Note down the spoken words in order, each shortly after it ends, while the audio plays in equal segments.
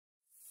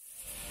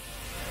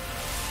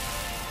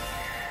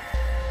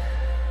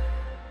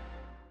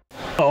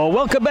Oh,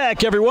 welcome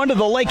back, everyone, to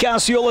the Lake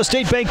Osceola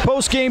State Bank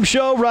postgame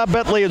show. Rob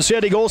Bentley and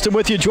Sandy Golston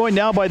with you, joined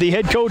now by the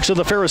head coach of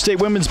the Ferris State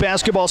women's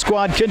basketball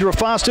squad, Kendra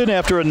Foston,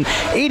 after an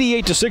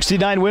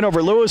 88-69 win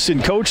over Lewis.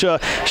 And Coach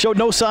showed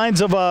no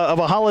signs of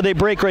a holiday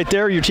break right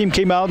there. Your team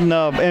came out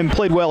and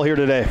played well here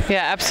today.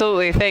 Yeah,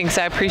 absolutely. Thanks.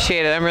 I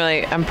appreciate it.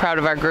 I'm proud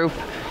of our group.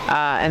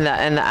 And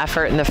the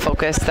effort and the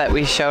focus that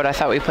we showed. I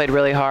thought we played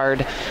really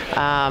hard.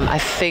 I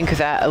think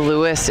that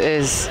Lewis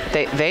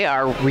they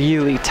are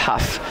really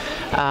tough,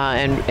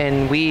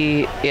 and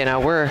we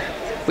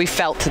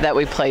felt that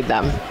we played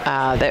them.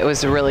 That it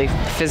was a really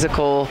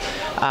physical,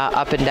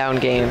 up and down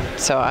game.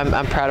 So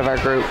I'm proud of our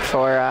group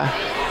for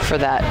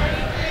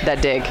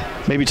that dig.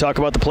 Maybe talk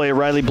about the play of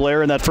Riley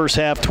Blair in that first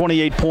half,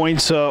 28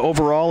 points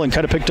overall, and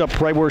kind of picked up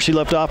right where she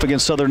left off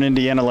against Southern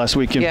Indiana last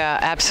weekend. Yeah,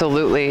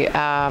 absolutely.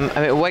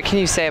 What can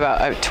you say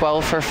about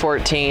 12 for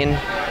 14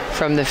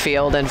 from the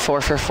field and 4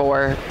 for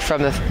 4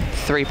 from the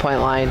three-point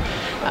line?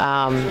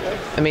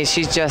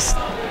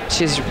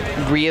 She's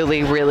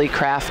really, really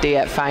crafty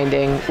at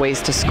finding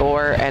ways to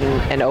score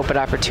and open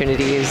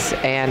opportunities.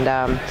 And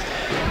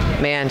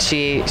man,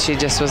 she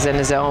just was in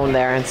the zone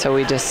there. And so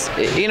we just,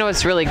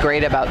 what's really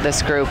great about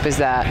this group is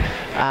that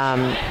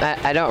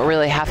I don't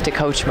really have to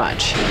coach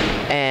much.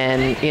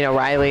 And,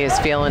 Riley is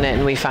feeling it,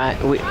 and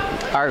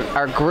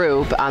our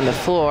group on the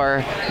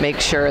floor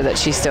makes sure that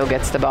she still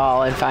gets the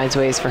ball and finds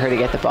ways for her to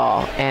get the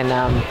ball. And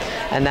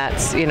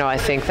that's, I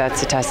think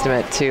that's a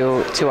testament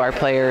to our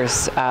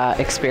players'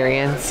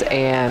 experience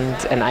and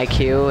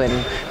IQ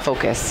and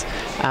focus.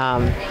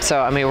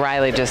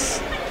 Riley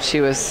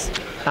she was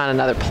on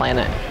another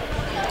planet.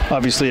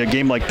 Obviously, a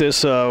game like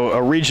this,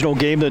 a regional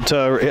game that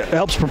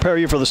helps prepare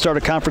you for the start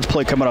of conference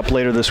play coming up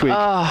later this week.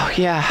 Oh,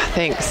 yeah.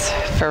 Thanks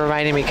for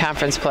reminding me.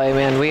 Conference play,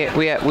 man.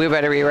 We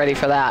better be ready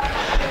for that.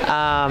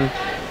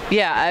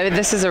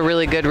 This is a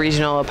really good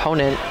regional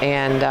opponent,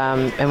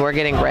 and we're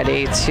getting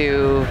ready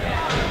to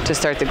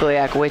start the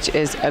GLIAC, which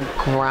is a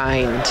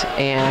grind.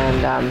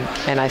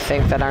 And I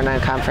think that our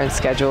non-conference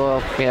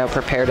schedule,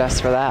 prepared us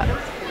for that.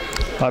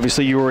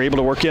 Obviously, you were able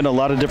to work in a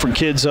lot of different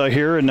kids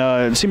here, and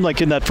it seemed like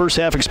in that first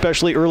half,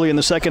 especially early in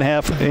the second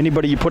half,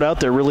 anybody you put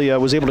out there really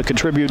was able to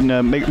contribute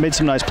and made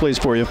some nice plays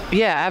for you.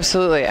 Yeah,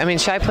 absolutely.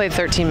 Shai played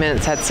 13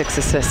 minutes, had 6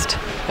 assists.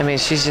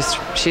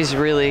 She's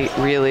really,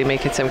 really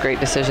making some great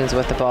decisions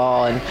with the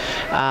ball. And,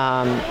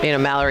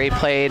 Mallory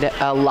played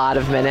a lot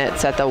of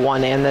minutes at the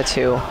 1 and the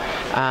 2.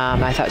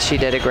 I thought she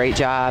did a great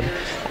job.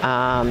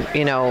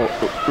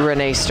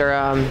 Renee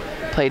Sturham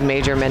played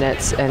major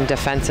minutes, and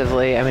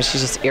defensively,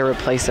 she's just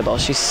irreplaceable.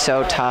 She's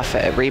so tough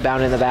at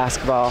rebounding the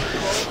basketball.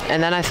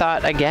 And then I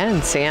thought,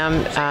 again,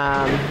 Sam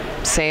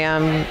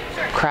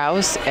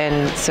Krause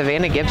and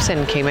Savannah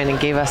Gibson came in and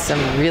gave us some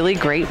really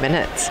great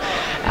minutes.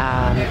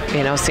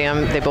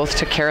 Sam, they both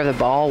took care of the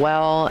ball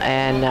well,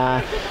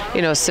 and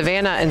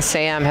Savannah and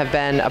Sam have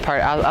been a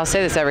part. I'll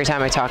say this every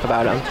time I talk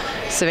about them.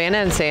 Savannah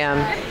and Sam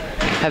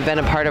have been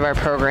a part of our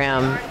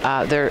program.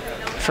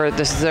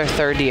 This is their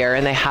 3rd year,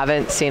 and they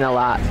haven't seen a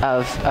lot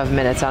of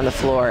minutes on the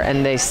floor,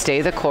 and they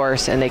stay the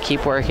course, and they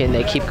keep working,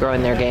 they keep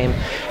growing their game.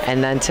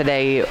 And then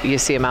today you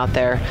see them out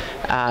there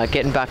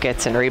getting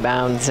buckets and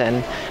rebounds,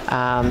 and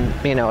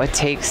it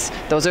takes,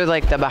 those are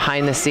like the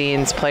behind the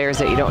scenes players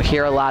that you don't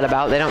hear a lot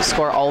about. They don't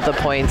score all the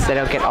points, they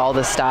don't get all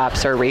the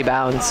stops or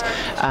rebounds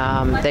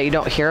that you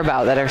don't hear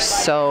about, that are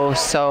so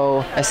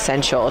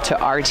essential to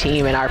our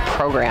team and our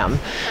program.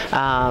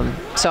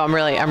 So I'm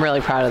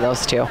really proud of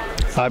those two.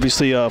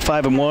 Obviously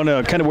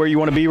 5-1, kind of where you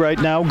want to be right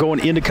now going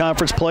into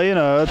conference play, and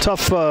a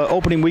tough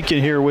opening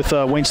weekend here with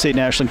Wayne State and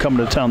Ashland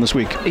coming to town this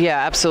week. Yeah,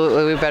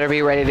 absolutely. We better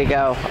be ready to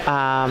go.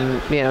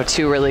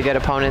 2 really good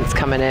opponents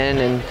coming in,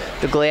 and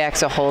the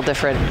GLIAC's a whole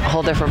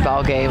different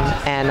ball game,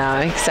 and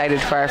I'm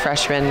excited for our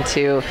freshmen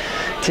to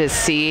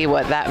see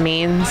what that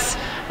means.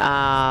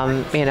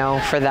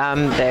 For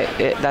them,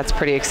 that's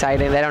pretty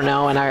exciting. They don't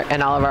know,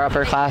 and all of our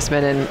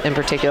upperclassmen, and in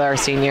particular our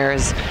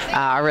seniors,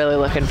 are really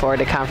looking forward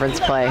to conference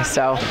play.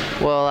 So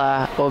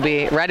we'll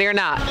be ready or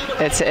not.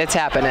 It's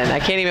happening. I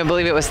can't even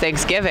believe it was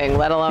Thanksgiving,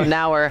 let alone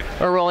now we're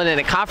rolling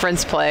into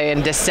conference play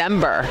in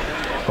December.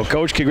 Well,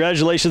 Coach,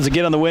 congratulations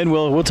again on the win.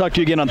 We'll talk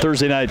to you again on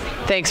Thursday night.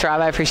 Thanks,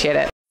 Rob. I appreciate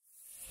it.